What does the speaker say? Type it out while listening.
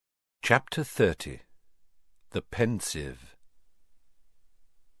Chapter 30. The Pensieve.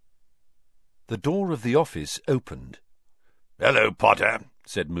 The door of the office opened. "Hello, Potter,"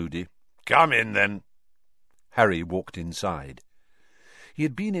 said Moody. "Come in, then." Harry walked inside. He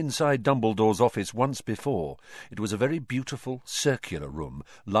had been inside Dumbledore's office once before. It was a very beautiful, circular room,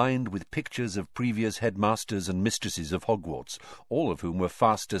 lined with pictures of previous headmasters and mistresses of Hogwarts, all of whom were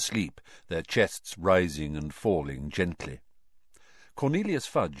fast asleep, their chests rising and falling gently. Cornelius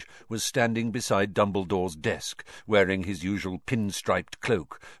Fudge was standing beside Dumbledore's desk, wearing his usual pin-striped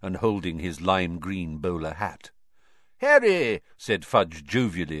cloak and holding his lime-green bowler hat. "Harry," said Fudge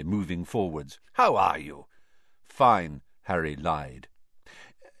jovially, moving forwards. "How are you?" "Fine," Harry lied.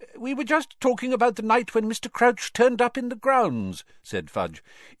 "We were just talking about the night when Mr. Crouch turned up in the grounds," said Fudge.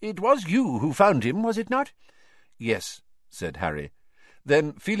 "It was you who found him, was it not?" "Yes," said Harry.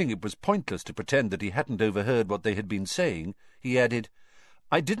 Then, feeling it was pointless to pretend that he hadn't overheard what they had been saying, he added,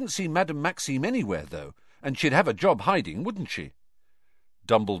 "I didn't see Madame Maxime anywhere, though, and she'd have a job hiding, wouldn't she?"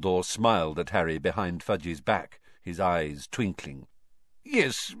 Dumbledore smiled at Harry behind Fudge's back, his eyes twinkling.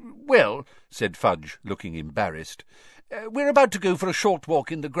 "Yes, well," said Fudge, looking embarrassed. "We're about to go for a short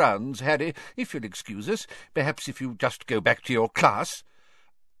walk in the grounds, Harry, if you'll excuse us. Perhaps if you just go back to your class."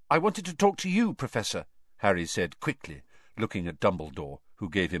 "I wanted to talk to you, Professor," Harry said quickly, looking at Dumbledore, who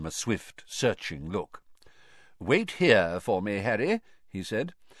gave him a swift, searching look. "Wait here for me, Harry," he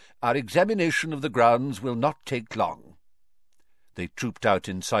said. "Our examination of the grounds will not take long." They trooped out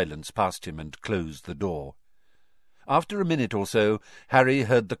in silence past him and closed the door. After a minute or so, Harry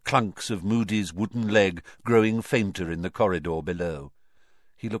heard the clunks of Moody's wooden leg growing fainter in the corridor below.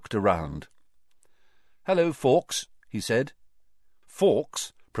 He looked around. "Hello, Fawkes," he said.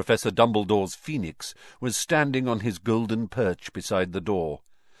 Fawkes, Professor Dumbledore's phoenix, was standing on his golden perch beside the door.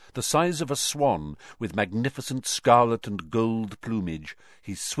 The size of a swan, with magnificent scarlet and gold plumage,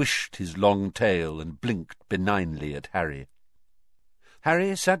 he swished his long tail and blinked benignly at Harry.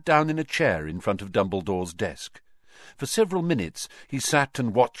 Harry sat down in a chair in front of Dumbledore's desk. For several minutes he sat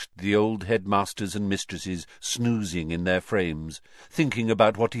and watched the old headmasters and mistresses snoozing in their frames, thinking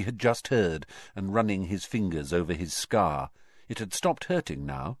about what he had just heard and running his fingers over his scar. It had stopped hurting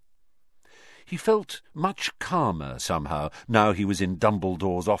now. He felt much calmer, somehow, now he was in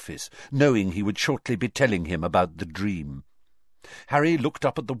Dumbledore's office, knowing he would shortly be telling him about the dream. Harry looked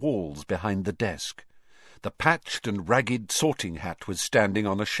up at the walls behind the desk. The patched and ragged sorting hat was standing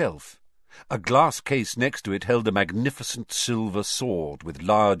on a shelf. A glass case next to it held a magnificent silver sword with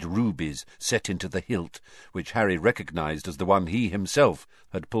large rubies set into the hilt, which Harry recognized as the one he himself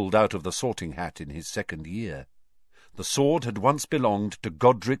had pulled out of the sorting hat in his second year. The sword had once belonged to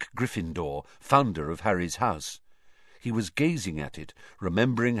Godric Gryffindor, founder of Harry's house. He was gazing at it,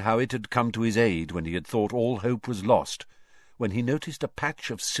 remembering how it had come to his aid when he had thought all hope was lost, when he noticed a patch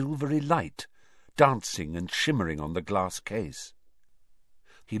of silvery light dancing and shimmering on the glass case.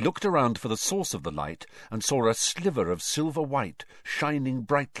 He looked around for the source of the light and saw a sliver of silver white shining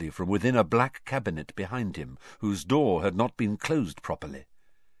brightly from within a black cabinet behind him, whose door had not been closed properly.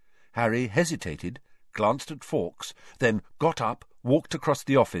 Harry hesitated, glanced at Fawkes, then got up, walked across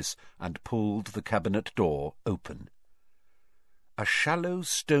the office, and pulled the cabinet door open. A shallow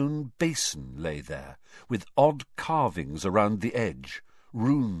stone basin lay there, with odd carvings around the edge,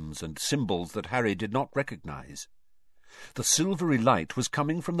 runes and symbols that Harry did not recognize. The silvery light was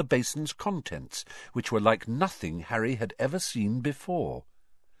coming from the basin's contents, which were like nothing Harry had ever seen before.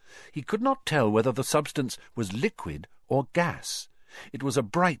 He could not tell whether the substance was liquid or gas. It was a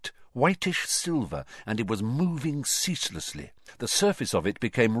bright, whitish silver, and it was moving ceaselessly. The surface of it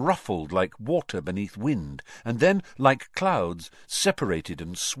became ruffled like water beneath wind, and then, like clouds, separated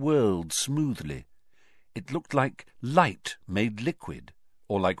and swirled smoothly. It looked like light made liquid,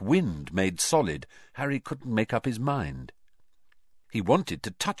 or like wind made solid. Harry couldn't make up his mind. He wanted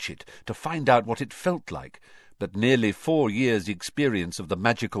to touch it, to find out what it felt like, but nearly 4 years' experience of the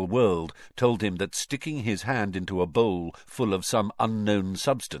magical world told him that sticking his hand into a bowl full of some unknown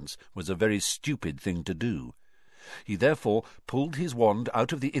substance was a very stupid thing to do. He therefore pulled his wand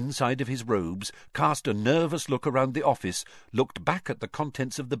out of the inside of his robes, cast a nervous look around the office, looked back at the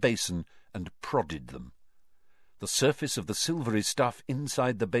contents of the basin, and prodded them. The surface of the silvery stuff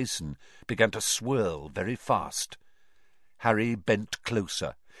inside the basin began to swirl very fast. Harry bent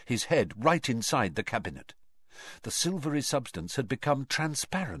closer, his head right inside the cabinet. The silvery substance had become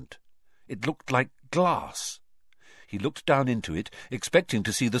transparent. It looked like glass. He looked down into it, expecting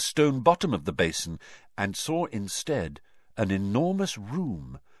to see the stone bottom of the basin, and saw instead an enormous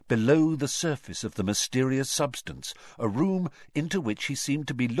room below the surface of the mysterious substance, a room into which he seemed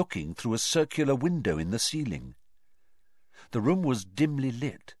to be looking through a circular window in the ceiling. The room was dimly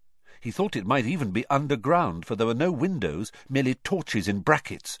lit. He thought it might even be underground, for there were no windows, merely torches in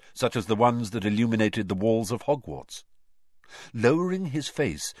brackets, such as the ones that illuminated the walls of Hogwarts. Lowering his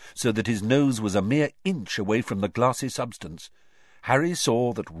face so that his nose was a mere inch away from the glassy substance, Harry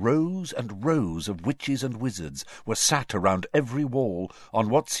saw that rows and rows of witches and wizards were sat around every wall on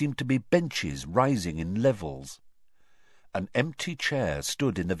what seemed to be benches rising in levels. An empty chair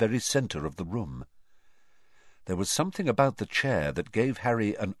stood in the very centre of the room. There was something about the chair that gave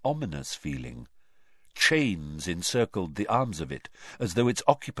Harry an ominous feeling. Chains encircled the arms of it, as though its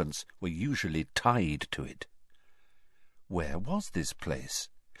occupants were usually tied to it. Where was this place?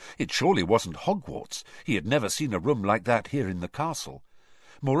 It surely wasn't Hogwarts. He had never seen a room like that here in the castle.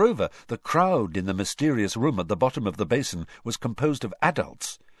 Moreover, the crowd in the mysterious room at the bottom of the basin was composed of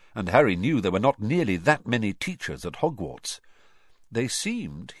adults, and Harry knew there were not nearly that many teachers at Hogwarts. They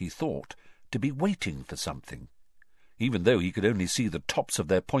seemed, he thought, to be waiting for something. Even though he could only see the tops of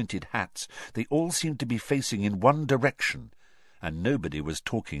their pointed hats, they all seemed to be facing in one direction, and nobody was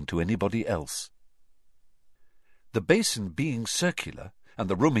talking to anybody else. The basin being circular, and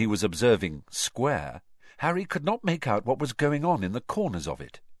the room he was observing square, Harry could not make out what was going on in the corners of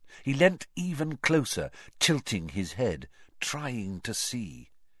it. He leant even closer, tilting his head, trying to see.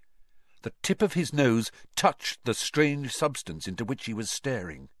 The tip of his nose touched the strange substance into which he was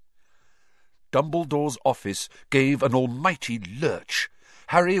staring. Dumbledore's office gave an almighty lurch.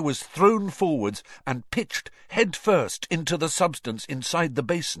 Harry was thrown forwards and pitched head first into the substance inside the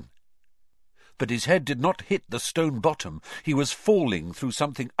basin. But his head did not hit the stone bottom. He was falling through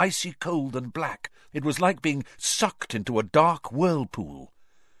something icy cold and black. It was like being sucked into a dark whirlpool.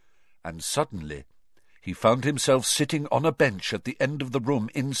 And suddenly he found himself sitting on a bench at the end of the room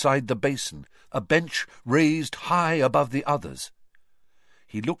inside the basin, a bench raised high above the others.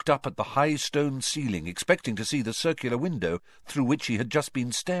 He looked up at the high stone ceiling, expecting to see the circular window through which he had just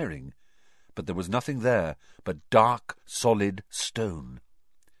been staring. But there was nothing there but dark, solid stone.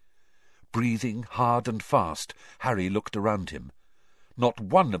 Breathing hard and fast, Harry looked around him. Not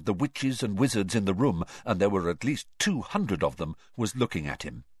one of the witches and wizards in the room, and there were at least 200 of them, was looking at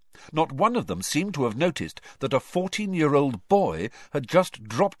him. Not one of them seemed to have noticed that a 14-year-old boy had just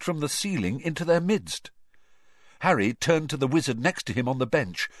dropped from the ceiling into their midst. Harry turned to the wizard next to him on the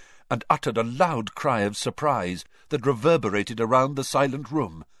bench and uttered a loud cry of surprise that reverberated around the silent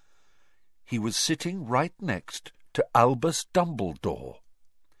room. He was sitting right next to Albus Dumbledore.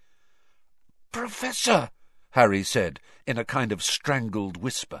 "Professor," Harry said, in a kind of strangled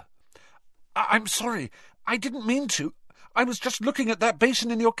whisper. I'm sorry. I didn't mean to. I was just looking at that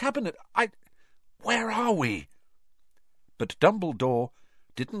basin in your cabinet. Where are we?" But Dumbledore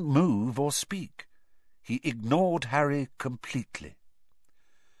didn't move or speak. He ignored Harry completely.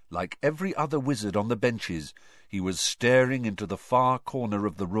 Like every other wizard on the benches, he was staring into the far corner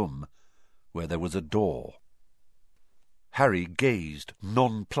of the room, where there was a door. Harry gazed,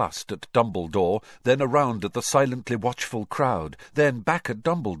 nonplussed, at Dumbledore, then around at the silently watchful crowd, then back at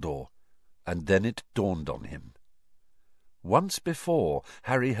Dumbledore, and then it dawned on him. Once before,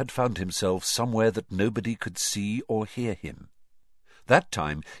 Harry had found himself somewhere that nobody could see or hear him. That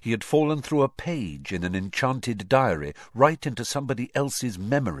time he had fallen through a page in an enchanted diary, right into somebody else's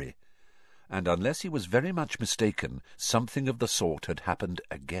memory, and unless he was very much mistaken, something of the sort had happened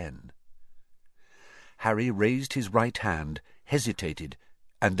again. Harry raised his right hand, hesitated,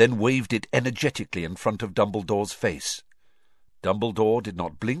 and then waved it energetically in front of Dumbledore's face. Dumbledore did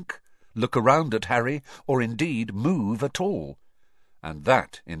not blink, look around at Harry, or indeed move at all, and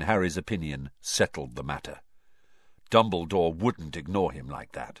that, in Harry's opinion, settled the matter. Dumbledore wouldn't ignore him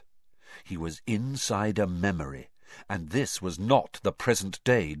like that. He was inside a memory, and this was not the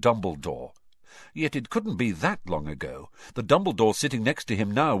present-day Dumbledore. Yet it couldn't be that long ago. The Dumbledore sitting next to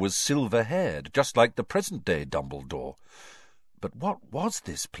him now was silver-haired, just like the present-day Dumbledore. But what was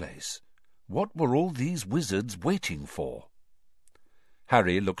this place? What were all these wizards waiting for?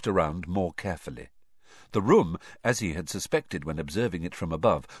 Harry looked around more carefully. The room, as he had suspected when observing it from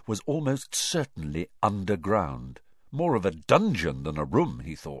above, was almost certainly underground. More of a dungeon than a room,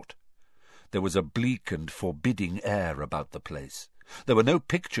 he thought. There was a bleak and forbidding air about the place. There were no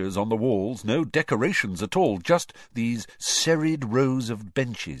pictures on the walls, no decorations at all, just these serried rows of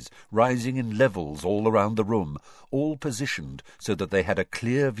benches rising in levels all around the room, all positioned so that they had a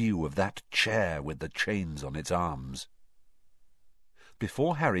clear view of that chair with the chains on its arms.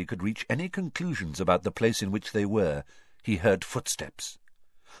 Before Harry could reach any conclusions about the place in which they were, he heard footsteps.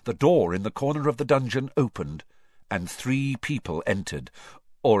 The door in the corner of the dungeon opened, and 3 people entered,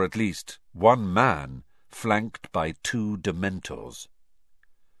 or at least 1 man, flanked by 2 Dementors.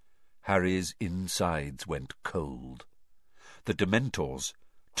 Harry's insides went cold. The Dementors,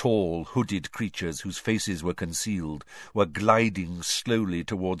 Tall, hooded creatures whose faces were concealed were gliding slowly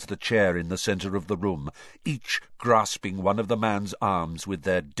towards the chair in the centre of the room, each grasping one of the man's arms with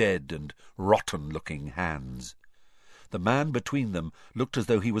their dead and rotten-looking hands. The man between them looked as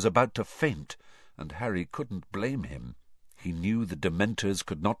though he was about to faint, and Harry couldn't blame him. He knew the Dementors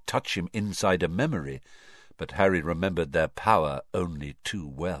could not touch him inside a memory, but Harry remembered their power only too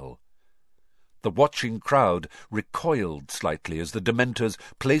well. The watching crowd recoiled slightly as the Dementors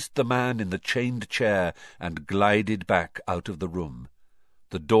placed the man in the chained chair and glided back out of the room.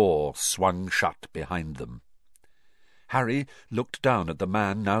 The door swung shut behind them. Harry looked down at the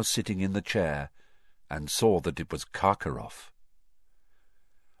man now sitting in the chair and saw that it was Karkaroff.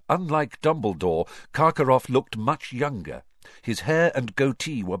 Unlike Dumbledore, Karkaroff looked much younger. His hair and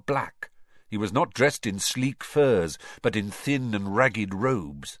goatee were black. He was not dressed in sleek furs, but in thin and ragged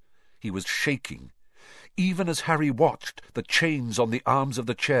robes. He was shaking. Even as Harry watched, the chains on the arms of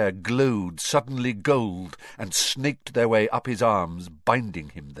the chair glowed suddenly gold and snaked their way up his arms, binding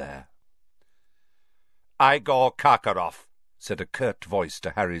him there. "Igor Karkaroff," said a curt voice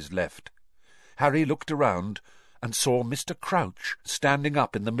to Harry's left. Harry looked around and saw Mr. Crouch standing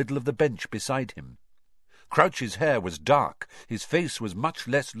up in the middle of the bench beside him. Crouch's hair was dark, his face was much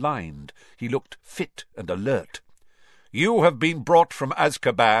less lined, he looked fit and alert. "You have been brought from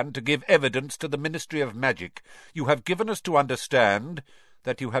Azkaban to give evidence to the Ministry of Magic. You have given us to understand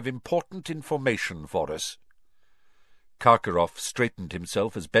that you have important information for us." Karkaroff straightened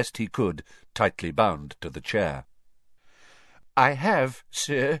himself as best he could, tightly bound to the chair. "I have,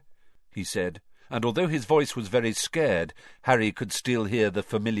 sir," he said, and although his voice was very scared, Harry could still hear the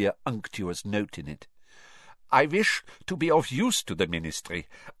familiar unctuous note in it. "I wish to be of use to the Ministry.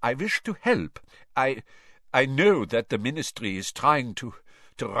 I wish to help. I know that the Ministry is trying to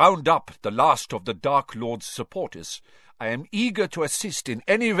round up the last of the Dark Lord's supporters. I am eager to assist in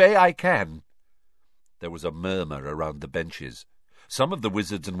any way I can." There was a murmur around the benches. Some of the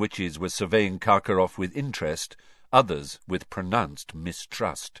wizards and witches were surveying Karkaroff with interest, others with pronounced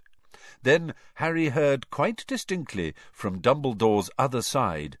mistrust. Then Harry heard quite distinctly from Dumbledore's other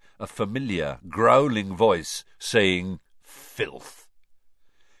side a familiar, growling voice saying, "Filth."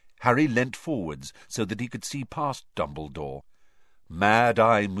 Harry leant forwards so that he could see past Dumbledore.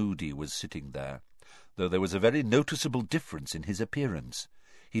 Mad-Eye Moody was sitting there, though there was a very noticeable difference in his appearance.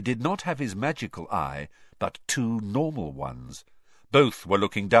 He did not have his magical eye, but two normal ones. Both were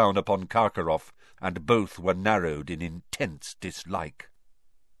looking down upon Karkaroff, and both were narrowed in intense dislike.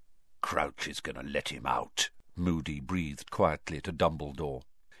 "Crouch is going to let him out," Moody breathed quietly to Dumbledore.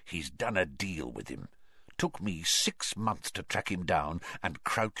 "He's done a deal with him. Took me 6 months to track him down, and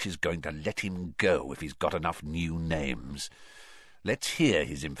Crouch is going to let him go if he's got enough new names. Let's hear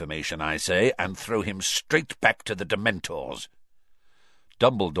his information, I say, and throw him straight back to the Dementors."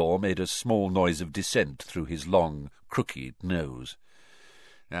 Dumbledore made a small noise of dissent through his long, crooked nose.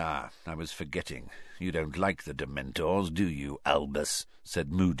 "I was forgetting. You don't like the Dementors, do you, Albus?"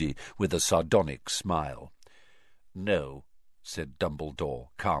 said Moody, with a sardonic smile. "No," said Dumbledore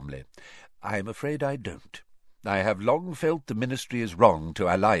calmly. "I'm afraid I don't. I have long felt the Ministry is wrong to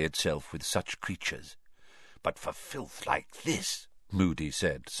ally itself with such creatures." "But for filth like this," Moody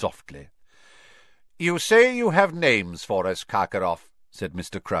said softly. "You say you have names for us, Karkaroff," said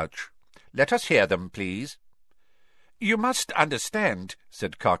Mr. Crouch. "Let us hear them, please." "You must understand,"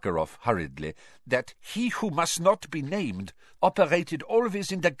 said Karkaroff hurriedly, "that he who must not be named operated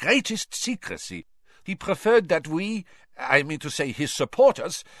always in the greatest secrecy. He preferred that we, I mean to say his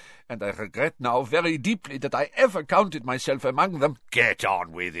supporters, and I regret now very deeply that I ever counted myself among them." "Get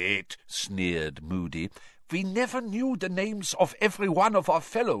on with it," sneered Moody. "We never knew the names of every one of our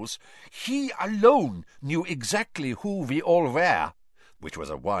fellows. He alone knew exactly who we all were." "Which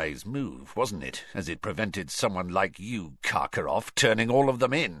was a wise move, wasn't it, as it prevented someone like you, Karkaroff, turning all of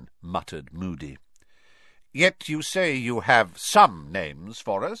them in," muttered Moody. "Yet you say you have some names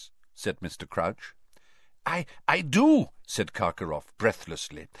for us," said Mr. Crouch. I do," said Karkaroff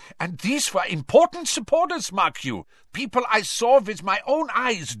breathlessly. "And these were important supporters, mark you. People I saw with my own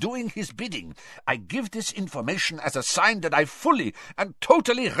eyes doing his bidding. I give this information as a sign that I fully and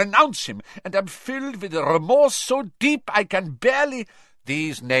totally renounce him, and am filled with a remorse so deep I can barely—"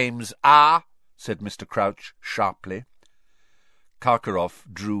 "These names are," said Mr. Crouch sharply. Karkaroff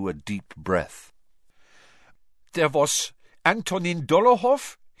drew a deep breath. "There was Antonin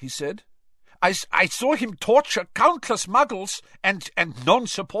Dolohov," he said. I saw him torture countless muggles and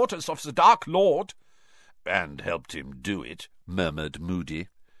non-supporters of the Dark Lord." "And helped him do it," murmured Moody.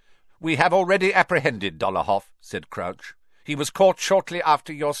 "We have already apprehended Dolohov," said Crouch. "He was caught shortly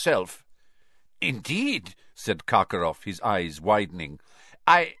after yourself." "Indeed," said Karkaroff, his eyes widening.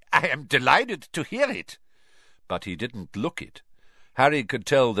 I am delighted to hear it. But he didn't look it. Harry could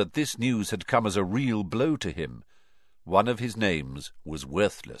tell that this news had come as a real blow to him. One of his names was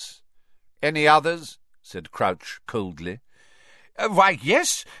worthless. Any others? said Crouch coldly. Why,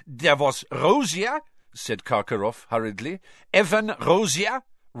 yes, there was Rosier, said Karkaroff hurriedly. Evan Rosier.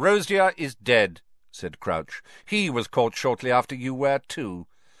 Rosier is dead, said Crouch. He was caught shortly after you were too.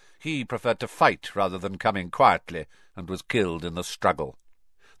 He preferred to fight rather than come in quietly, and was killed in the struggle.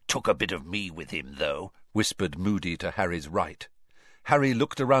 Took a bit of me with him, though, whispered Moody to Harry's right. Harry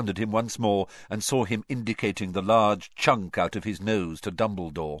looked around at him once more and saw him indicating the large chunk out of his nose to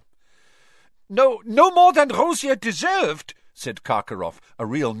Dumbledore. No more than Rosier deserved, said Karkaroff, a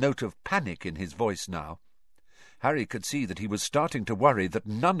real note of panic in his voice now. Harry could see that he was starting to worry that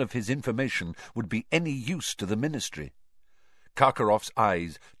none of his information would be any use to the Ministry. Karkaroff's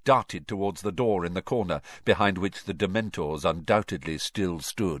eyes darted towards the door in the corner, behind which the Dementors undoubtedly still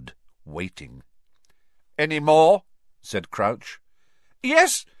stood, waiting. "Any more?" said Crouch.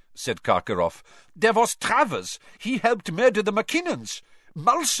 "Yes," said Karkaroff. "There was Travers. He helped murder the Mackinnons.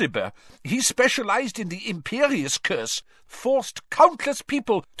 Mulciber, he specialized in the Imperious Curse, forced countless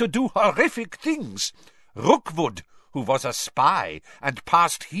people to do horrific things. Rookwood, who was a spy, and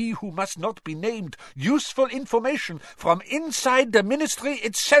passed he who must not be named useful information from inside the Ministry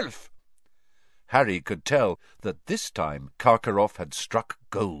itself." Harry could tell that this time Karkaroff had struck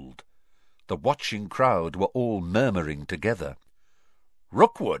gold. The watching crowd were all murmuring together.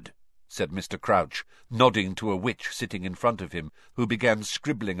 "Rookwood," said Mr. Crouch, nodding to a witch sitting in front of him, who began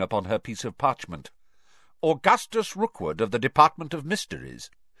scribbling upon her piece of parchment. "Augustus Rookwood of the Department of Mysteries."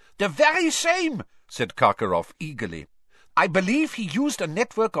 "The very same," said Karkaroff eagerly. "I believe he used a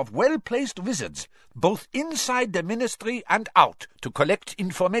network of well-placed wizards, both inside the Ministry and out, to collect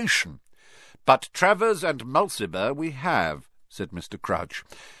information." "But Travers and Mulciber we have," said Mr. Crouch.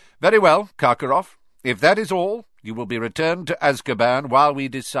 "Very well, Karkaroff. If that is all, you will be returned to Azkaban while we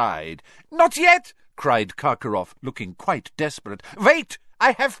decide." "Not yet!" cried Karkaroff, looking quite desperate. "Wait!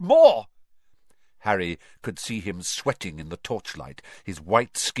 I have more!" Harry could see him sweating in the torchlight, his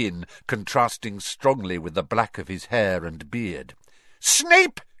white skin contrasting strongly with the black of his hair and beard.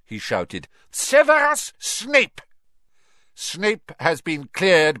 "Snape!" he shouted. "Severus Snape!" "Snape has been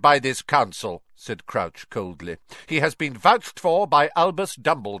cleared by this council," said Crouch coldly. "He has been vouched for by Albus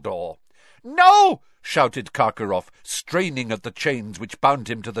Dumbledore." "No!" shouted Karkaroff, straining at the chains which bound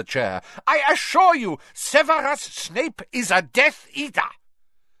him to the chair. "I assure you, Severus Snape is a Death Eater."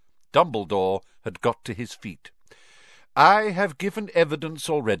 Dumbledore had got to his feet. "I have given evidence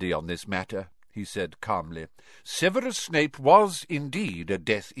already on this matter," he said calmly. "Severus Snape was indeed a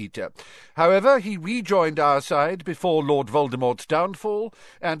Death Eater. However, he rejoined our side before Lord Voldemort's downfall,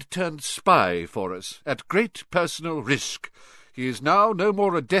 and turned spy for us, at great personal risk. He is now no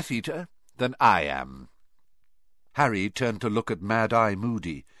more a Death Eater than I am." Harry turned to look at Mad-Eye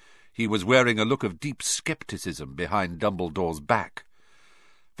Moody. He was wearing a look of deep scepticism behind Dumbledore's back.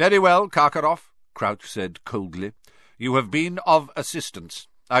 "Very well, Karkaroff," Crouch said coldly. "You have been of assistance.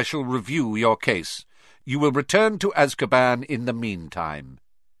 I shall review your case. You will return to Azkaban in the meantime."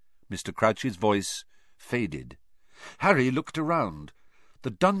 Mr. Crouch's voice faded. Harry looked around.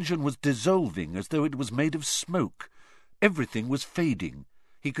 The dungeon was dissolving as though it was made of smoke. Everything was fading.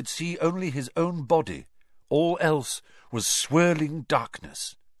 He could see only his own body. All else was swirling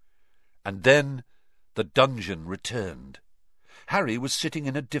darkness. And then the dungeon returned. Harry was sitting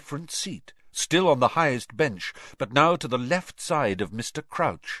in a different seat, still on the highest bench, but now to the left side of Mr.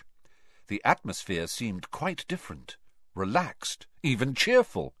 Crouch. The atmosphere seemed quite different, relaxed, even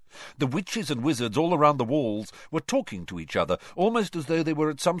cheerful. The witches and wizards all around the walls were talking to each other, almost as though they were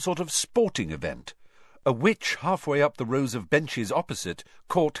at some sort of sporting event. A witch halfway up the rows of benches opposite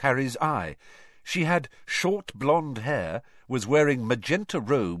caught Harry's eye. She had short blonde hair, was wearing magenta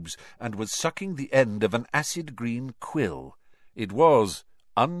robes, and was sucking the end of an acid-green quill. It was,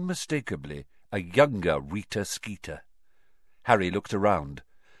 unmistakably, a younger Rita Skeeter. Harry looked around.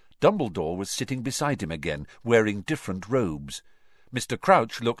 Dumbledore was sitting beside him again, wearing different robes. Mr.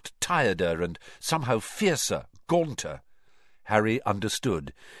 Crouch looked tireder and somehow fiercer, gaunter. Harry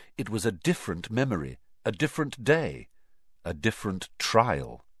understood. It was a different memory, a different day, a different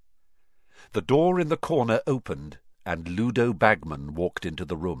trial. The door in the corner opened, and Ludo Bagman walked into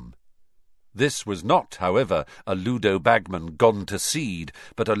the room. This was not, however, a Ludo Bagman gone to seed,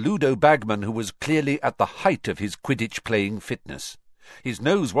 but a Ludo Bagman who was clearly at the height of his Quidditch-playing fitness. His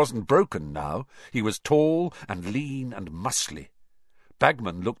nose wasn't broken now. He was tall and lean and muscly.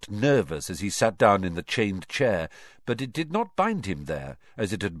 Bagman looked nervous as he sat down in the chained chair, but it did not bind him there,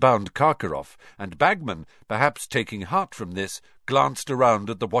 as it had bound Karkaroff, and Bagman, perhaps taking heart from this, glanced around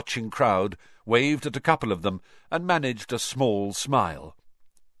at the watching crowd, waved at a couple of them, and managed a small smile.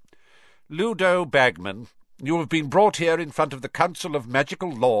 "Ludo Bagman, you have been brought here in front of the Council of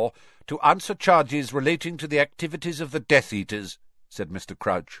Magical Law to answer charges relating to the activities of the Death Eaters," said Mr.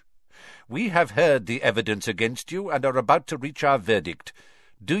 Crouch. "We have heard the evidence against you and are about to reach our verdict.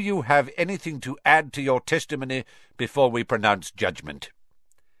 Do you have anything to add to your testimony before we pronounce judgment?"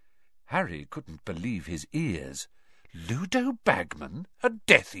 Harry couldn't believe his ears. Ludo Bagman, a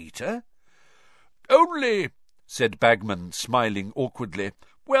Death Eater? "Only," said Bagman, smiling awkwardly,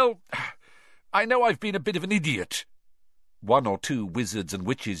 "well, I know I've been a bit of an idiot." One or two wizards and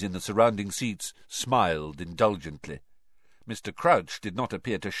witches in the surrounding seats smiled indulgently. Mr. Crouch did not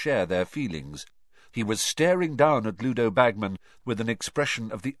appear to share their feelings. He was staring down at Ludo Bagman with an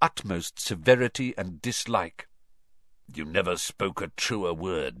expression of the utmost severity and dislike. "You never spoke a truer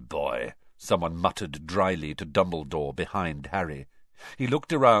word, boy," someone muttered dryly to Dumbledore behind Harry. He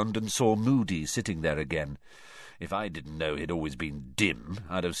looked around and saw Moody sitting there again. "If I didn't know he'd always been dim,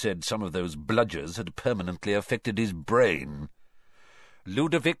 I'd have said some of those bludgers had permanently affected his brain."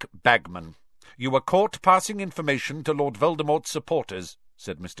 "Ludovic Bagman, you were caught passing information to Lord Voldemort's supporters,"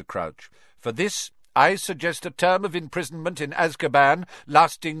 said Mr. Crouch. "For this, I suggest a term of imprisonment in Azkaban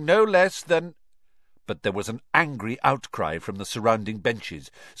lasting no less than—" But there was an angry outcry from the surrounding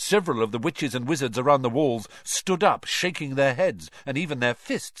benches. Several of the witches and wizards around the walls stood up, shaking their heads and even their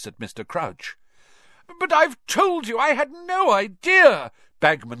fists at Mr. Crouch. "But I've told you I had no idea,"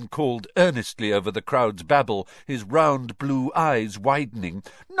 Bagman called earnestly over the crowd's babble, his round blue eyes widening.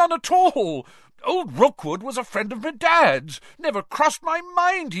 "None at all. Old Rookwood was a friend of my dad's. Never crossed my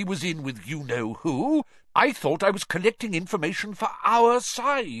mind he was in with you-know-who. I thought I was collecting information for our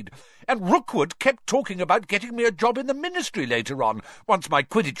side, and Rookwood kept talking about getting me a job in the ministry later on, once my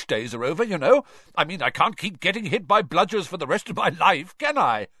Quidditch days are over, you know. I mean, I can't keep getting hit by bludgers for the rest of my life, can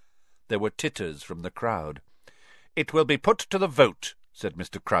I?" There were titters from the crowd. "It will be put to the vote," said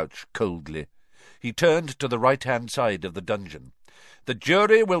Mr. Crouch coldly. He turned to the right-hand side of the dungeon. "The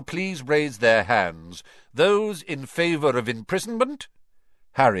jury will please raise their hands. Those in favour of imprisonment—"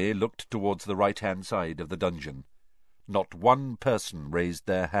 Harry looked towards the right-hand side of the dungeon. Not one person raised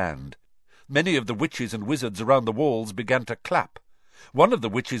their hand. Many of the witches and wizards around the walls began to clap. One of the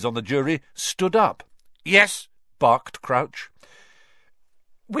witches on the jury stood up. "Yes," barked Crouch.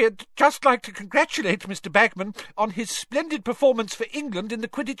 "We'd just like to congratulate Mr. Bagman on his splendid performance for England in the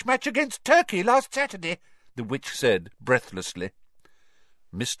Quidditch match against Turkey last Saturday," the witch said breathlessly.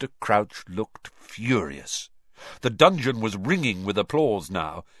 Mr. Crouch looked furious. The dungeon was ringing with applause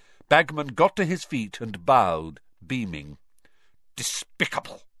now. Bagman got to his feet and bowed, beaming.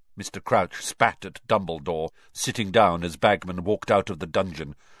 "Despicable!" Mr. Crouch spat at Dumbledore, sitting down as Bagman walked out of the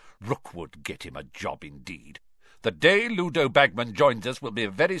dungeon. "Rookwood get him a job indeed. The day Ludo Bagman joins us will be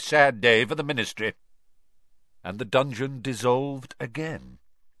a very sad day for the ministry." And the dungeon dissolved again.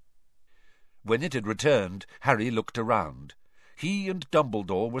 When it had returned, Harry looked around. He and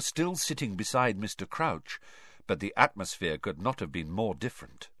Dumbledore were still sitting beside Mr. Crouch, but the atmosphere could not have been more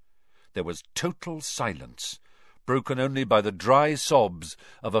different. There was total silence, broken only by the dry sobs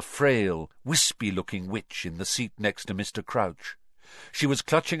of a frail, wispy-looking witch in the seat next to Mr. Crouch. She was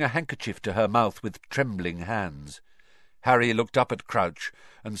clutching a handkerchief to her mouth with trembling hands. Harry looked up at Crouch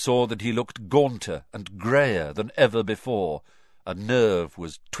and saw that he looked gaunter and greyer than ever before. A nerve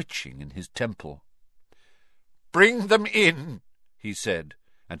was twitching in his temple. "Bring them in," he said,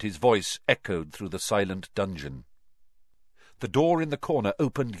 and his voice echoed through the silent dungeon. The door in the corner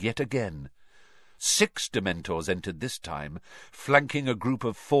opened yet again. 6 Dementors entered this time, flanking a group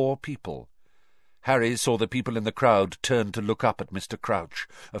of 4 people. Harry saw the people in the crowd turn to look up at Mr. Crouch.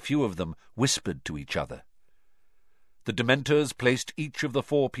 A few of them whispered to each other. The Dementors placed each of the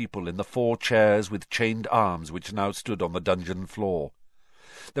 4 people in the 4 chairs with chained arms which now stood on the dungeon floor.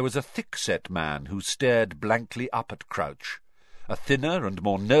 There was a thick-set man who stared blankly up at Crouch, a thinner and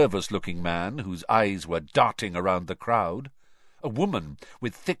more nervous-looking man whose eyes were darting around the crowd, a woman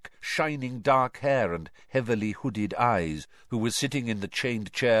with thick, shining dark hair and heavily hooded eyes, who was sitting in the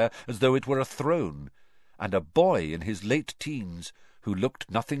chained chair as though it were a throne, and a boy in his late teens who looked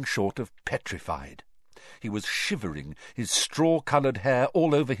nothing short of petrified. He was shivering, his straw-coloured hair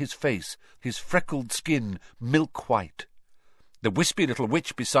all over his face, his freckled skin milk-white. The wispy little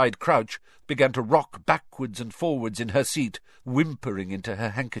witch beside Crouch began to rock backwards and forwards in her seat, whimpering into her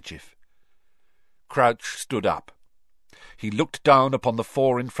handkerchief. Crouch stood up. He looked down upon the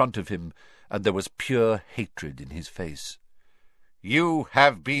 4 in front of him, and there was pure hatred in his face. "You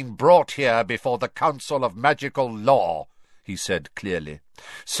have been brought here before the Council of Magical Law," he said clearly,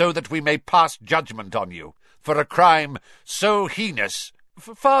 "so that we may pass judgment on you for a crime so heinous."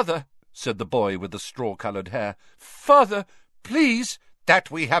 "Father," said the boy with the straw-coloured hair, "Father, please."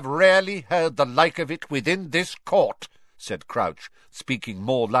 "That we have rarely heard the like of it within this court," said Crouch, speaking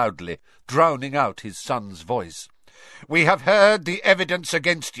more loudly, drowning out his son's voice. "We have heard the evidence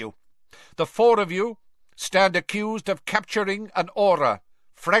against you. The four of you stand accused of capturing an aura,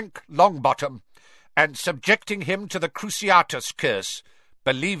 Frank Longbottom, and subjecting him to the Cruciatus curse,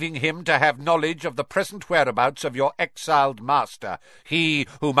 believing him to have knowledge of the present whereabouts of your exiled master, he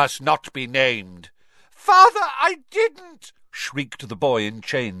who must not be named." "Father, I didn't!" shrieked the boy in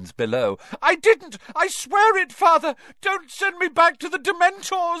chains below. "I didn't! I swear it, Father! Don't send me back to the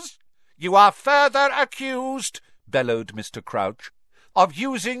Dementors!" "You are further accused," bellowed Mr. Crouch, "of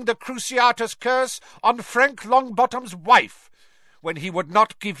using the Cruciatus curse on Frank Longbottom's wife, when he would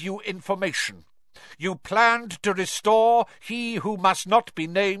not give you information. You planned to restore he who must not be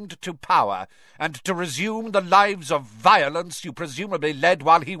named to power, and to resume the lives of violence you presumably led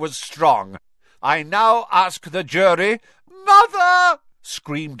while he was strong. I now ask the jury—" "Mother!"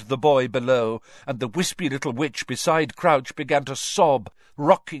 screamed the boy below, and the wispy little witch beside Crouch began to sob,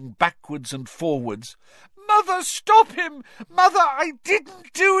 rocking backwards and forwards. "Mother, stop him! Mother, I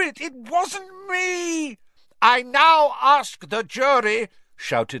didn't do it! It wasn't me!" "I now ask the jury,"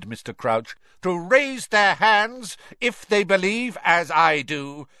 shouted Mr. Crouch, "to raise their hands if they believe, as I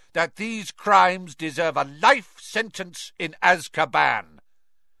do, that these crimes deserve a life sentence in Azkaban."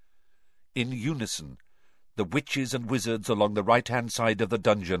 In unison, the witches and wizards along the right-hand side of the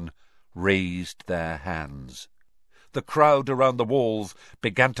dungeon raised their hands. The crowd around the walls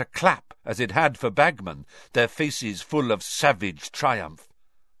began to clap as it had for Bagman, their faces full of savage triumph.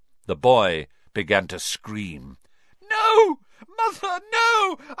 The boy began to scream. "No! Mother,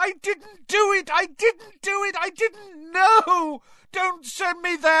 no! I didn't do it! I didn't do it! I didn't know! Don't send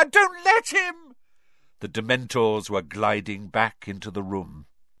me there! Don't let him!" The Dementors were gliding back into the room.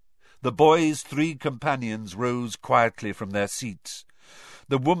 The boy's three companions rose quietly from their seats.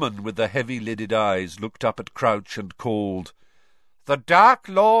 The woman with the heavy-lidded eyes looked up at Crouch and called, "The Dark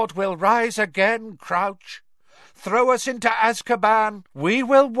Lord will rise again, Crouch. Throw us into Azkaban. We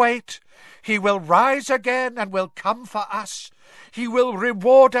will wait. He will rise again and will come for us. He will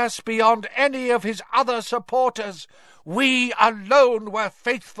reward us beyond any of his other supporters. We alone were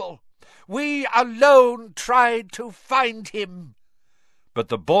faithful. We alone tried to find him." But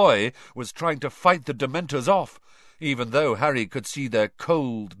the boy was trying to fight the Dementors off, even though Harry could see their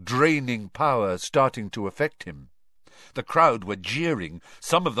cold, draining power starting to affect him. The crowd were jeering,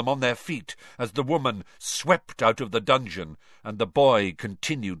 some of them on their feet, as the woman swept out of the dungeon, and the boy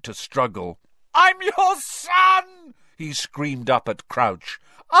continued to struggle. "I'm your son!" he screamed up at Crouch.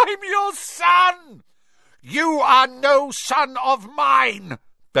 "I'm your son!" "You are no son of mine!"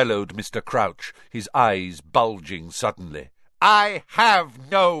 bellowed Mr. Crouch, his eyes bulging suddenly. "I have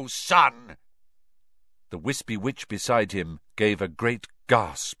no son!" The wispy witch beside him gave a great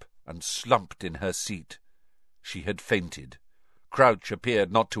gasp and slumped in her seat. She had fainted. Crouch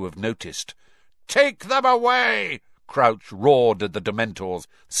appeared not to have noticed. "Take them away!" Crouch roared at the Dementors,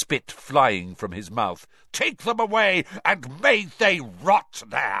 spit flying from his mouth. "Take them away, and may they rot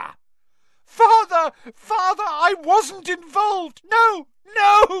there!" "Father! Father, I wasn't involved! No!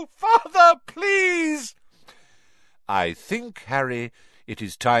 No! Father, please!" "I think, Harry, it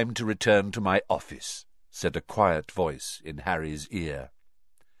is time to return to my office," said a quiet voice in Harry's ear.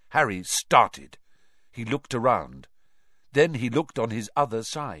 Harry started. He looked around. Then he looked on his other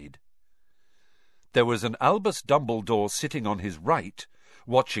side. There was an Albus Dumbledore sitting on his right,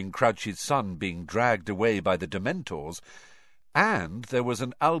 watching Crouch's son being dragged away by the Dementors, and there was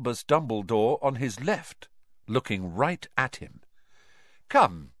an Albus Dumbledore on his left, looking right at him.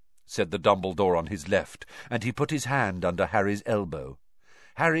 "Come," said the Dumbledore on his left, and he put his hand under Harry's elbow.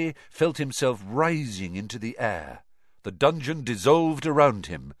 Harry felt himself rising into the air. The dungeon dissolved around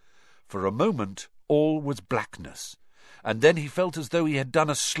him. For a moment all was blackness, and then he felt as though he had done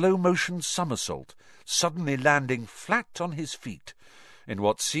a slow-motion somersault, suddenly landing flat on his feet, in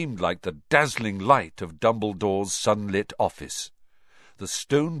what seemed like the dazzling light of Dumbledore's sunlit office. The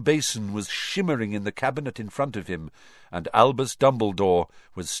stone basin was shimmering in the cabinet in front of him, and Albus Dumbledore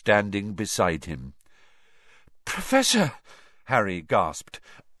was standing beside him. "Professor," Harry gasped,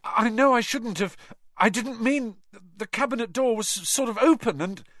 "I know I shouldn't have. I didn't mean. The cabinet door was sort of open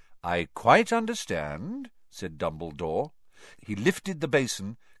and—" "I quite understand," said Dumbledore. He lifted the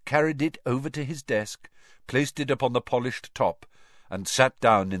basin, carried it over to his desk, placed it upon the polished top, and sat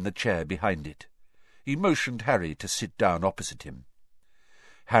down in the chair behind it. He motioned Harry to sit down opposite him.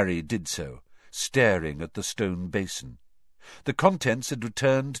 Harry did so, staring at the stone basin. The contents had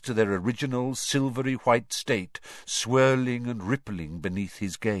returned to their original silvery white state, swirling and rippling beneath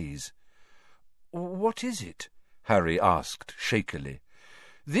his gaze. "What is it?" Harry asked shakily.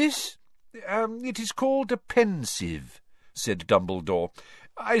 "This? It is called a Pensieve," said Dumbledore.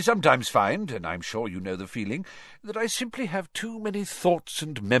 "I sometimes find, and I'm sure you know the feeling, that I simply have too many thoughts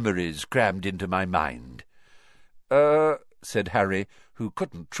and memories crammed into my mind." Said Harry, who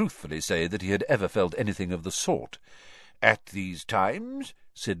couldn't truthfully say that he had ever felt anything of the sort. "At these times,"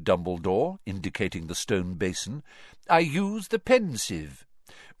 said Dumbledore, indicating the stone basin, "I use the Pensieve.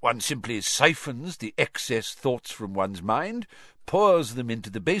 One simply siphons the excess thoughts from one's mind, pours them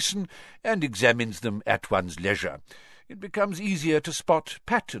into the basin, and examines them at one's leisure. It becomes easier to spot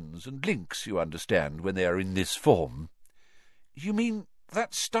patterns and links, you understand, when they are in this form." "You mean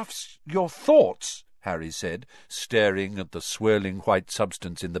that stuff's your thoughts?" Harry said, staring at the swirling white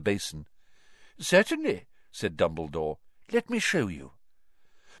substance in the basin. "Certainly," said Dumbledore. "Let me show you."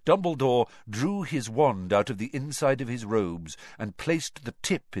 Dumbledore drew his wand out of the inside of his robes and placed the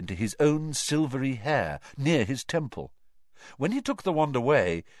tip into his own silvery hair near his temple. When he took the wand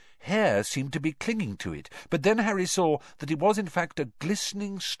away, hair seemed to be clinging to it, but then Harry saw that it was in fact a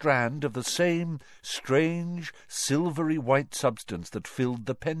glistening strand of the same strange, silvery white substance that filled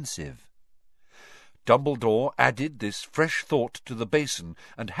the Pensieve. Dumbledore added this fresh thought to the basin,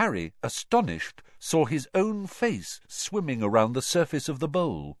 and Harry, astonished, saw his own face swimming around the surface of the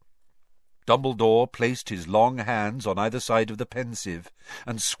bowl. Dumbledore placed his long hands on either side of the Pensieve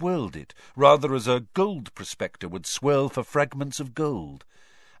and swirled it, rather as a gold prospector would swirl for fragments of gold,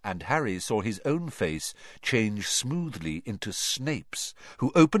 and Harry saw his own face change smoothly into Snape's,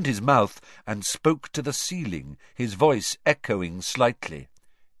 who opened his mouth and spoke to the ceiling, his voice echoing slightly.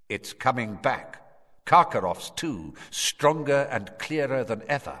 "It's coming back. Karkaroff's too, stronger and clearer than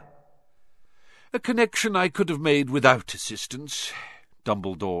ever." "A connection I could have made without assistance,"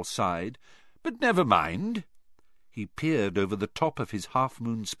 Dumbledore sighed. "But never mind." He peered over the top of his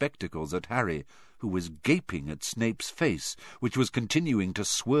half-moon spectacles at Harry, who was gaping at Snape's face, which was continuing to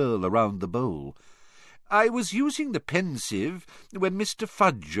swirl around the bowl. "I was using the Pensieve when Mr.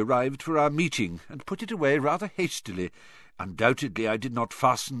 Fudge arrived for our meeting, and put it away rather hastily. Undoubtedly I did not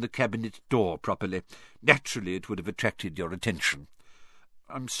fasten the cabinet door properly. Naturally it would have attracted your attention."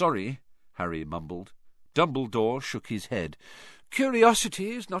 "I'm sorry," Harry mumbled. Dumbledore shook his head.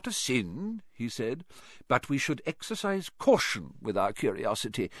 "Curiosity is not a sin," he said, "but we should exercise caution with our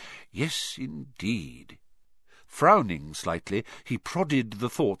curiosity. Yes, indeed." Frowning slightly, he prodded the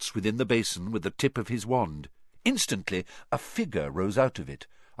thoughts within the basin with the tip of his wand. Instantly a figure rose out of it,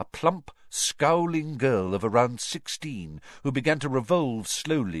 a plump, scowling girl of around 16, who began to revolve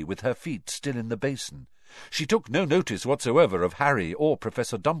slowly with her feet still in the basin. She took no notice whatsoever of Harry or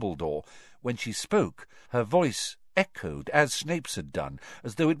Professor Dumbledore. When she spoke, her voice echoed, as Snape's had done,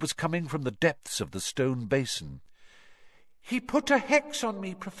 as though it was coming from the depths of the stone basin. "He put a hex on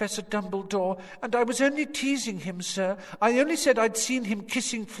me, Professor Dumbledore, and I was only teasing him, sir. I only said I'd seen him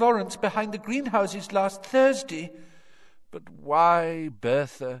kissing Florence behind the greenhouses last Thursday." "But why,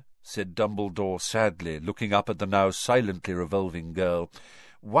 Bertha," said Dumbledore sadly, looking up at the now silently revolving girl,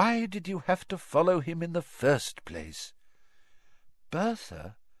 "why did you have to follow him in the first place?"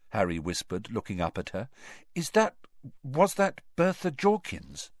 "Bertha?" Harry whispered, looking up at her. Was that Bertha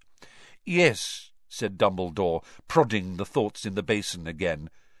Jorkins?" "Yes," said Dumbledore, prodding the thoughts in the basin again.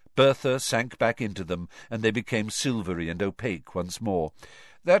 Bertha sank back into them, and they became silvery and opaque once more.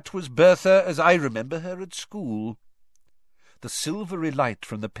 "That was Bertha as I remember her at school." The silvery light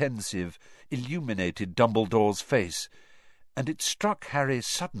from the Pensieve illuminated Dumbledore's face, and it struck Harry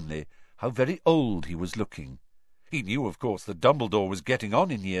suddenly how very old he was looking. He knew, of course, that Dumbledore was getting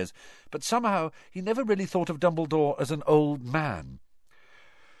on in years, but somehow he never really thought of Dumbledore as an old man.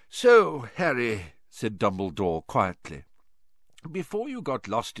 "So, Harry," said Dumbledore quietly, "before you got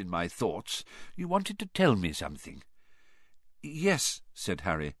lost in my thoughts, you wanted to tell me something." "Yes," said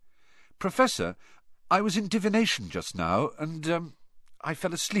Harry. "Professor, I was in divination just now, and, I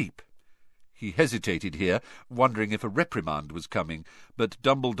fell asleep." He hesitated here, wondering if a reprimand was coming, but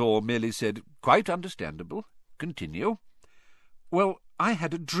Dumbledore merely said, "Quite understandable. Continue." "Well, I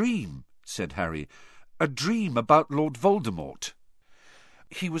had a dream," said Harry. "A dream about Lord Voldemort.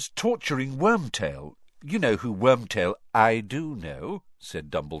 He was torturing Wormtail. You know who Wormtail—" "I do know,"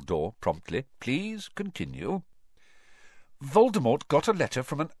 said Dumbledore promptly. "Please continue." "Voldemort got a letter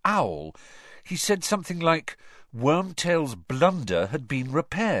from an owl. He said something like, Wormtail's blunder had been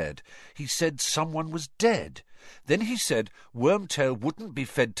repaired. He said someone was dead. Then he said Wormtail wouldn't be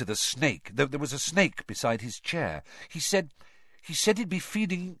fed to the snake, though there was a snake beside his chair. He said He said he'd be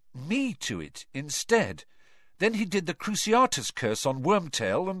feeding me to it instead. Then he did the Cruciatus curse on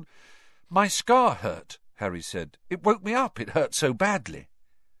Wormtail, and my scar hurt, Harry said. It woke me up. It hurt so badly.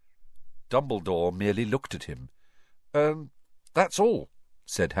 Dumbledore merely looked at him. That's all,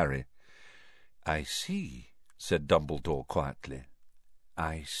 said Harry. I see, said Dumbledore quietly.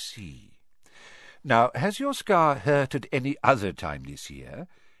 I see. Now, has your scar hurt at any other time this year,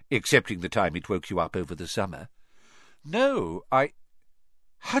 excepting the time it woke you up over the summer? No,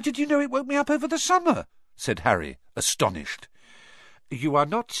 How did you know it woke me up over the summer? Said Harry, astonished. You are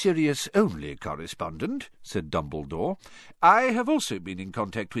not Sirius only correspondent, said Dumbledore. I have also been in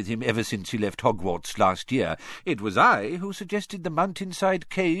contact with him ever since he left Hogwarts last year. It was I who suggested the mountainside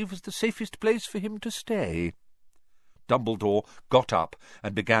cave as the safest place for him to stay. Dumbledore got up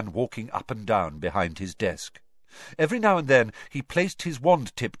and began walking up and down behind his desk. Every now and then he placed his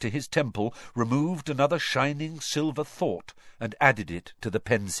wand tip to his temple, removed another shining silver thought, and added it to the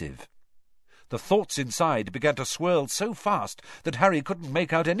Pensieve. The thoughts inside began to swirl so fast that Harry couldn't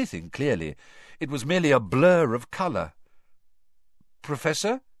make out anything clearly. It was merely a blur of colour.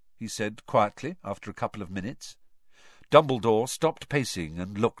 "Professor?" he said quietly after a couple of minutes. Dumbledore stopped pacing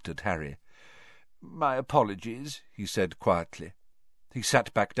and looked at Harry. "My apologies," he said quietly. He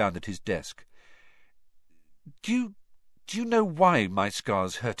sat back down at his desk. Do you know why my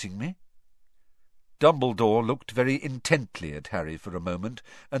scar's hurting me?" Dumbledore looked very intently at Harry for a moment,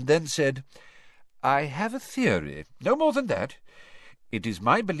 and then said, "I have a theory, no more than that. It is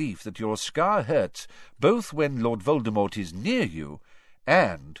my belief that your scar hurts both when Lord Voldemort is near you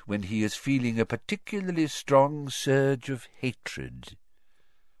and when he is feeling a particularly strong surge of hatred."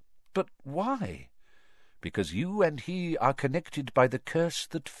 "But why?" "Because you and he are connected by the curse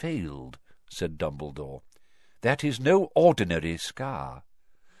that failed," said Dumbledore. "That is no ordinary scar."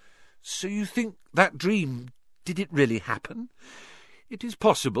 "So you think that dream, did it really happen?" "It is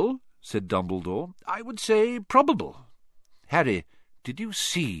possible," said Dumbledore. "I would say probable." "Harry, did you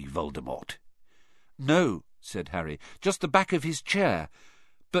see Voldemort?" "No," said Harry, "just the back of his chair.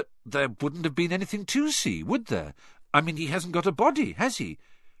 But there wouldn't have been anything to see, would there? I mean, he hasn't got a body, has he?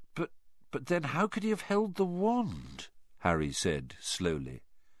 But then how could he have held the wand?" Harry said slowly.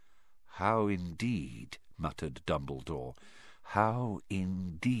 "How indeed," muttered Dumbledore. "How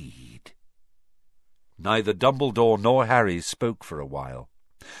indeed." Neither Dumbledore nor Harry spoke for a while.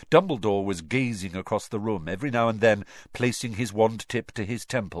 Dumbledore was gazing across the room, every now and then placing his wand tip to his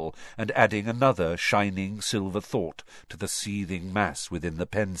temple and adding another shining silver thought to the seething mass within the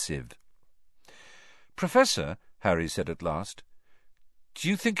Pensieve. "Professor," Harry said at last, "do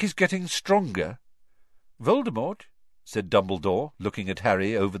you think he's getting stronger?" "Voldemort?" said Dumbledore, looking at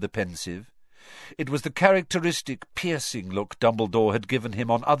Harry over the Pensieve. It was the characteristic piercing look Dumbledore had given him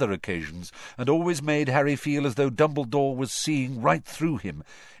on other occasions, and always made Harry feel as though Dumbledore was seeing right through him,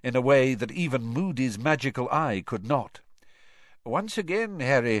 in a way that even Moody's magical eye could not. "Once again,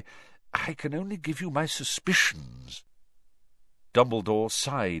 Harry, I can only give you my suspicions." Dumbledore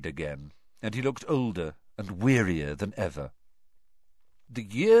sighed again, and he looked older and wearier than ever. "The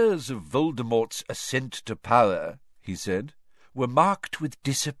years of Voldemort's ascent to power," he said, "were marked with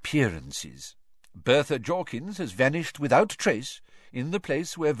disappearances. Bertha Jorkins has vanished without trace in the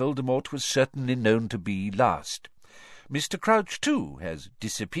place where Voldemort was certainly known to be last. Mr. Crouch, too, has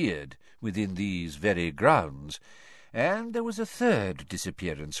disappeared within these very grounds. And there was a third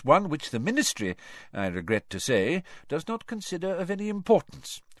disappearance, one which the Ministry, I regret to say, does not consider of any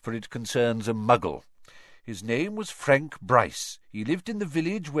importance, for it concerns a Muggle. His name was Frank Bryce. He lived in the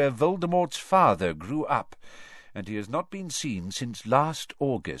village where Voldemort's father grew up, and he has not been seen since last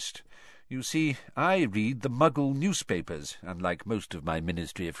August. You see, I read the Muggle newspapers, unlike most of my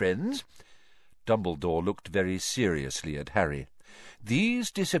Ministry friends." Dumbledore looked very seriously at Harry. "These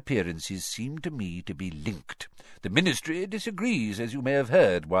disappearances seem to me to be linked. The Ministry disagrees, as you may have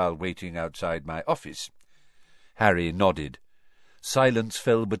heard while waiting outside my office." Harry nodded. Silence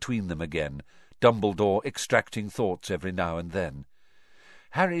fell between them again, Dumbledore extracting thoughts every now and then.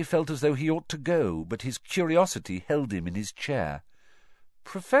 Harry felt as though he ought to go, but his curiosity held him in his chair.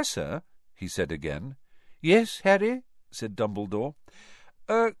 "Professor," he said again. "Yes, Harry?" said Dumbledore.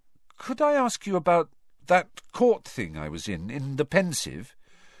 "Could I ask you about that court thing I was in the Pensieve?"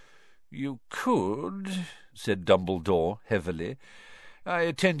 "You could," said Dumbledore heavily. "I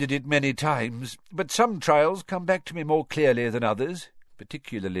attended it many times, but some trials come back to me more clearly than others,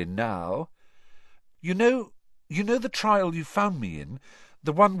 particularly now. You know the trial you found me in,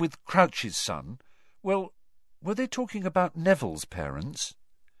 the one with Crouch's son? Well, were they talking about Neville's parents?"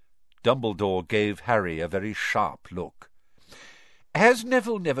 Dumbledore gave Harry a very sharp look. "Has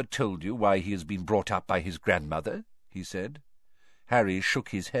Neville never told you why he has been brought up by his grandmother?" he said. Harry shook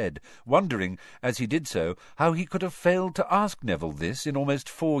his head, wondering, as he did so, how he could have failed to ask Neville this in almost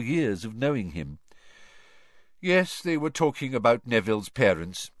 4 years of knowing him. "Yes, they were talking about Neville's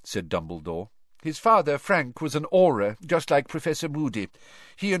parents," said Dumbledore. "His father, Frank, was an Auror, just like Professor Moody.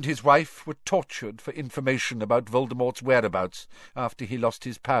 He and his wife were tortured for information about Voldemort's whereabouts after he lost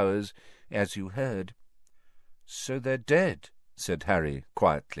his powers, as you heard." "So they're dead," said Harry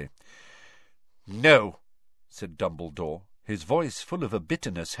quietly. "No," said Dumbledore, his voice full of a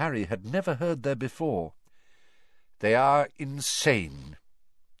bitterness Harry had never heard there before. "They are insane.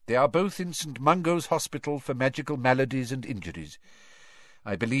 They are both in St. Mungo's Hospital for Magical Maladies and Injuries.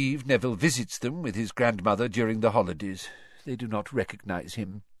 I believe Neville visits them with his grandmother during the holidays. They do not recognize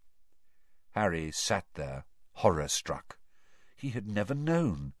him." Harry sat there, horror-struck. He had never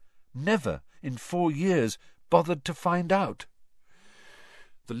known, never, in 4 years, bothered to find out.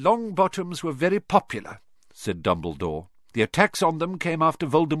 "The Longbottoms were very popular," said Dumbledore. "The attacks on them came after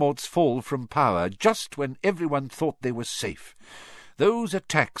Voldemort's fall from power, just when everyone thought they were safe. Those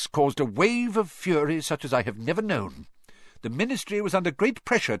attacks caused a wave of fury such as I have never known. The Ministry was under great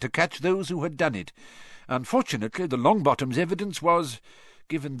pressure to catch those who had done it. Unfortunately, the Longbottoms' evidence was,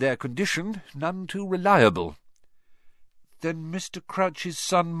 given their condition, none too reliable." "Then Mr. Crouch's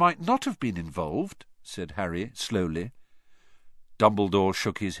son might not have been involved," said Harry slowly. Dumbledore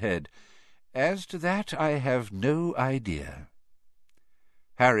shook his head. "As to that, I have no idea."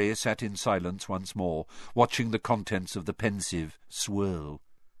 Harry sat in silence once more, watching the contents of the Pensieve swirl.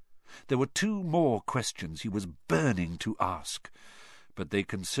 There were 2 more questions he was burning to ask, but they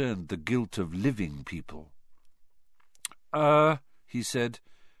concerned the guilt of living people. He said,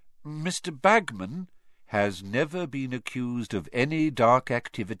 "Mr. Bagman has never been accused of any dark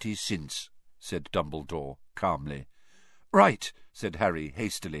activity since," said Dumbledore calmly. "Right," said Harry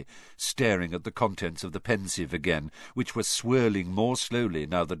hastily, staring at the contents of the Pensieve again, which were swirling more slowly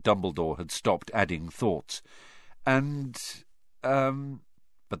now that Dumbledore had stopped adding thoughts.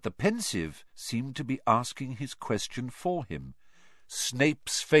 But the Pensieve seemed to be asking his question for him.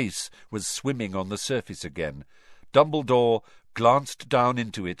 Snape's face was swimming on the surface again. Dumbledore glanced down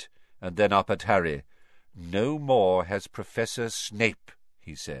into it, and then up at Harry. "No more has Professor Snape,"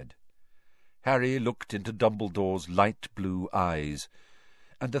 he said. Harry looked into Dumbledore's light blue eyes,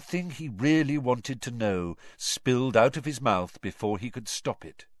 and the thing he really wanted to know spilled out of his mouth before he could stop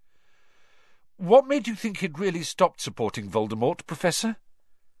it. "What made you think he'd really stopped supporting Voldemort, Professor?"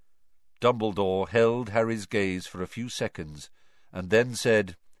 Dumbledore held Harry's gaze for a few seconds, and then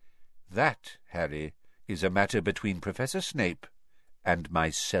said, "That, Harry, is a matter between Professor Snape and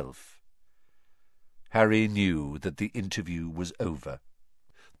myself." Harry knew that the interview was over.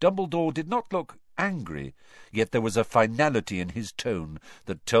 Dumbledore did not look angry, yet there was a finality in his tone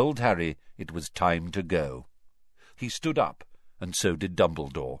that told Harry it was time to go. He stood up, and so did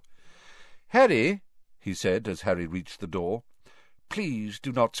Dumbledore. "Harry," he said as Harry reached the door, "please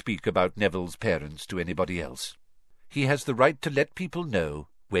do not speak about Neville's parents to anybody else. He has the right to let people know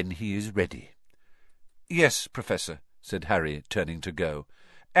when he is ready." "Yes, Professor," said Harry, turning to go.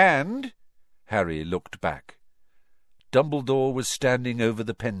 "And—" Harry looked back. Dumbledore was standing over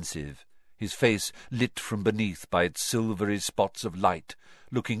the Pensieve, his face lit from beneath by its silvery spots of light,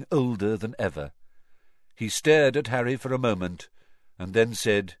 looking older than ever. He stared at Harry for a moment, and then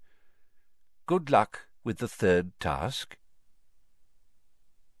said, "Good luck with the 3rd task."